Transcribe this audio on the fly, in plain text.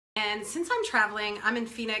And since I'm traveling, I'm in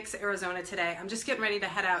Phoenix, Arizona today. I'm just getting ready to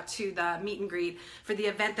head out to the meet and greet for the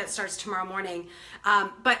event that starts tomorrow morning.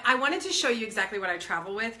 But I wanted to show you exactly what I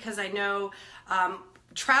travel with, because I know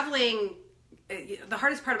traveling, the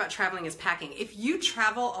hardest part about traveling is packing. If you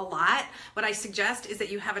travel a lot, what I suggest is that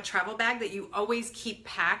you have a travel bag that you always keep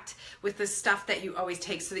packed with the stuff that you always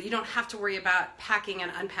take, so that you don't have to worry about packing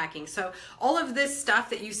and unpacking. So all of this stuff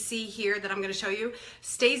that you see here that I'm going to show you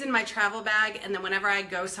stays in my travel bag, and then whenever I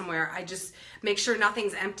go somewhere, I just make sure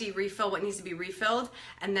nothing's empty, refill what needs to be refilled,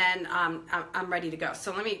 and then I'm ready to go.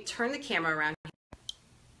 So let me turn the camera around.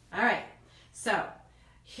 All right, so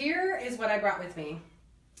here is what I brought with me.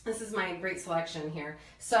 This is my great selection here.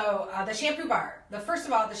 So the shampoo bar. First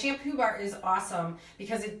of all, the shampoo bar is awesome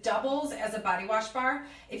because it doubles as a body wash bar.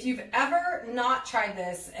 If you've ever not tried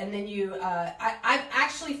this and then I've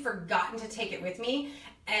actually forgotten to take it with me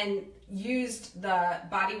and used the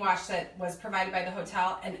body wash that was provided by the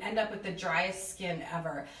hotel and end up with the driest skin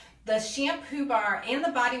ever. The shampoo bar and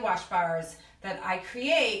the body wash bars that I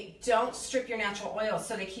create don't strip your natural oil,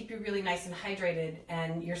 so they keep you really nice and hydrated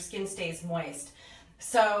and your skin stays moist.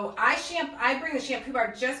 So I bring the shampoo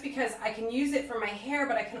bar just because I can use it for my hair,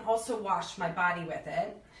 but I can also wash my body with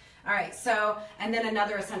it. All right, so, and then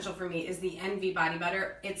another essential for me is the Envy body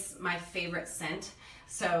butter. It's my favorite scent.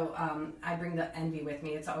 So I bring the Envy with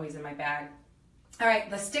me. It's always in my bag. All right,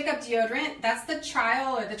 the stick up deodorant, that's the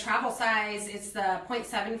trial or the travel size. It's the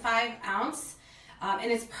 0.75 ounce.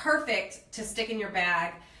 And it's perfect to stick in your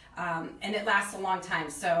bag. And it lasts a long time.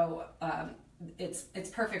 So it's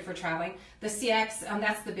perfect for traveling. The CX,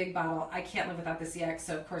 that's the big bottle. I can't live without the CX,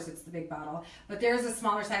 so of course it's the big bottle. But there's a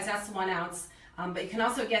smaller size, that's 1 ounce. But you can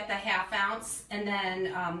also get the ½ ounce. And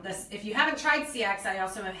then if you haven't tried CX, I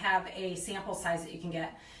also have a sample size that you can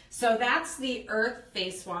get. So that's the Earth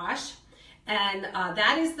Face Wash. And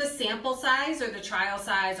that is the sample size or the trial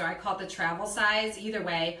size, or I call it the travel size. Either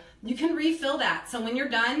way, you can refill that. So when you're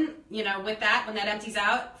done, with that, when that empties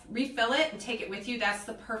out, refill it and take it with you. That's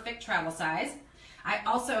the perfect travel size. I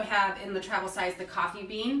also have in the travel size the Coffee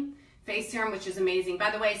Bean face serum, which is amazing.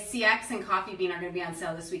 By the way, CX and Coffee Bean are going to be on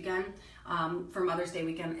sale this weekend for Mother's Day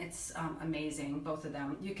weekend. It's amazing, both of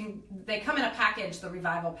them. They come in a package, the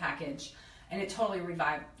Revival package, and it totally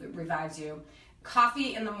revives you.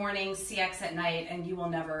 Coffee in the morning, CX at night, and you will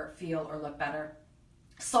never feel or look better.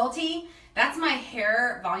 Salty, that's my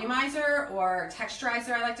hair volumizer or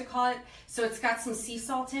texturizer, I like to call it. So it's got some sea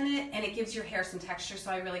salt in it, and it gives your hair some texture, so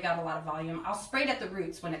I really got a lot of volume. I'll spray it at the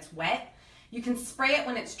roots when it's wet. You can spray it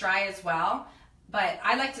when it's dry as well, but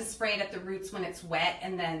I like to spray it at the roots when it's wet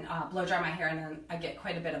and then blow dry my hair, and then I get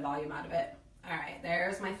quite a bit of volume out of it. All right,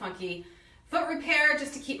 there's my Funki Foot Repair,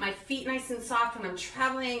 just to keep my feet nice and soft when I'm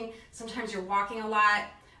traveling. Sometimes you're walking a lot,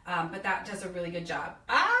 but that does a really good job.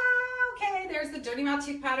 Okay, there's the Dirty Mouth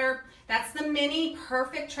Tooth Powder. That's the mini,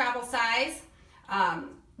 perfect travel size.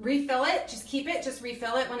 Refill it, just keep it, just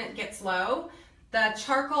refill it when it gets low. The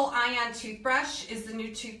Charcoal Ion Toothbrush is the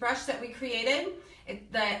new toothbrush that we created.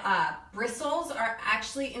 The bristles are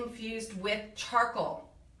actually infused with charcoal.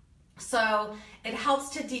 So it helps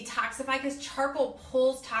to detoxify, because charcoal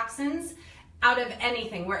pulls toxins out of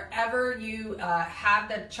anything. Wherever you have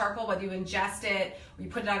the charcoal, whether you ingest it, or you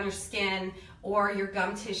put it on your skin, or your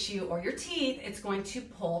gum tissue, or your teeth, it's going to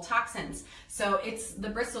pull toxins. So it's the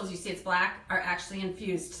bristles, you see it's black, are actually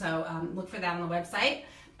infused. So look for that on the website.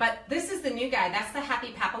 But this is the new guy. That's the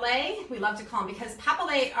Happy Papillae, we love to call them, because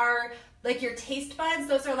papillae are like your taste buds.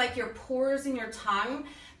 Those are like your pores in your tongue.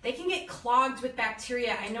 They can get clogged with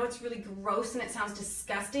bacteria. I know it's really gross and it sounds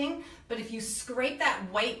disgusting, but if you scrape that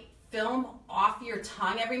white film off your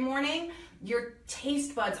tongue every morning, your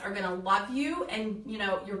taste buds are gonna love you, and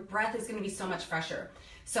your breath is gonna be so much fresher.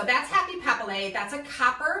 So that's Happy Papillae. That's a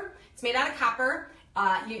copper. It's made out of copper.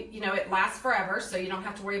 It lasts forever, so you don't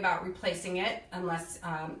have to worry about replacing it unless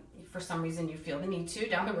for some reason you feel the need to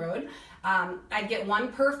down the road. I'd get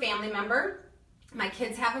 1 per family member. My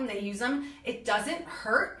kids have them, they use them. It doesn't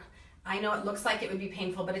hurt. I know it looks like it would be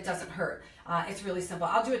painful, but it doesn't hurt. It's really simple.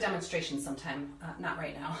 I'll do a demonstration sometime, not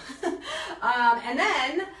right now. And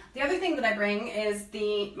then the other thing that I bring is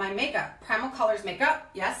my makeup, Primal Colors makeup.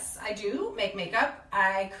 Yes, I do make makeup.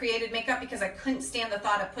 I created makeup because I couldn't stand the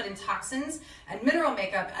thought of putting toxins and mineral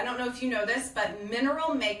makeup. I don't know if you know this, but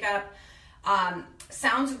mineral makeup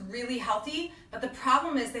sounds really healthy, but the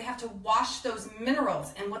problem is they have to wash those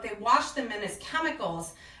minerals, and what they wash them in is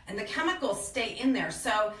chemicals, and the chemicals stay in there.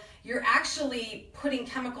 So you're actually putting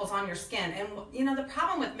chemicals on your skin. And the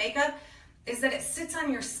problem with makeup is that it sits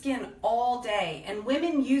on your skin all day, and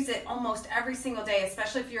women use it almost every single day,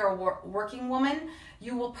 especially if you're a working woman.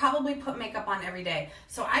 You will probably put makeup on every day.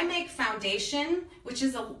 So I make foundation, which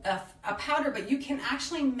is a powder, but you can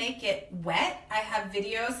actually make it wet. I have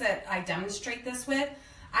videos that I demonstrate this with.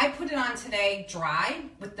 I put it on today dry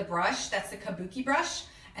with the brush. That's the kabuki brush,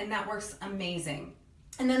 and that works amazing.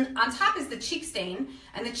 And then on top is the cheek stain,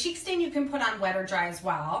 and the cheek stain you can put on wet or dry as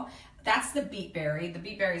well. That's the beet berry. The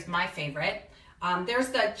beet berry is my favorite. There's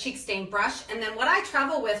the cheek stain brush, and then what I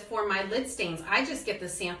travel with for my lid stains, I just get the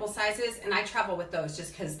sample sizes, and I travel with those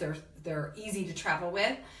just because they're easy to travel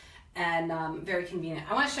with and very convenient.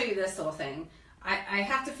 I want to show you this little thing. I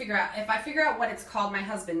have to figure out, if I figure out what it's called, my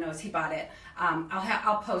husband knows, he bought it.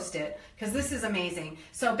 I'll post it because this is amazing.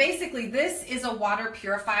 So basically this is a water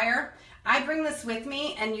purifier. I bring this with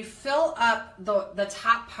me, and you fill up the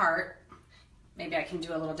top part. Maybe I can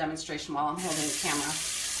do a little demonstration while I'm holding the camera.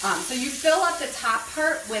 So you fill up the top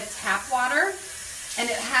part with tap water, and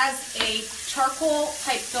it has a charcoal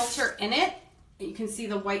type filter in it. You can see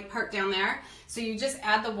the white part down there. So you just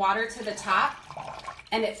add the water to the top,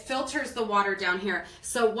 and it filters the water down here.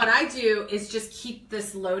 So what I do is just keep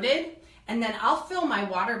this loaded, and then I'll fill my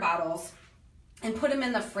water bottles and put them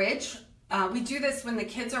in the fridge. We do this when the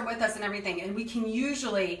kids are with us and everything, and we can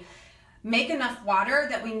usually make enough water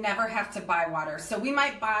that we never have to buy water. So we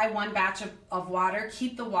might buy one batch of water,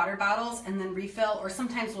 keep the water bottles, and then refill, or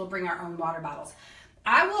sometimes we'll bring our own water bottles.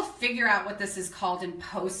 I will figure out what this is called and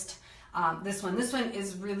post this one. This one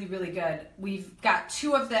is really, really good. We've got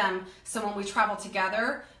 2 of them, so when we travel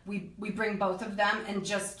together, we bring both of them and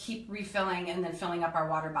just keep refilling and then filling up our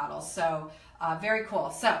water bottles. So very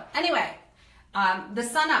cool. So anyway, the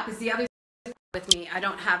Sun Up is the other with me. I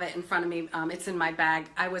don't have it in front of me. It's in my bag.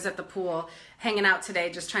 I was at the pool hanging out today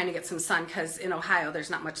just trying to get some sun because in Ohio there's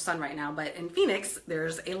not much sun right now, but in Phoenix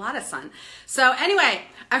there's a lot of sun. So anyway,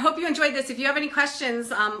 I hope you enjoyed this. If you have any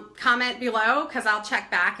questions, comment below because I'll check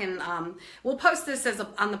back, and we'll post this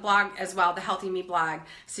on the blog as well, the Healthy Me blog,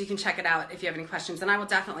 so you can check it out if you have any questions. And I will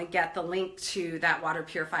definitely get the link to that water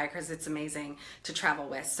purifier because it's amazing to travel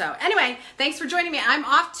with. So anyway, thanks for joining me. I'm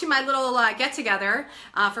off to my little get together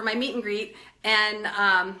for my meet and greet. And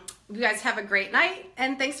you guys have a great night,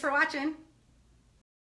 and thanks for watching.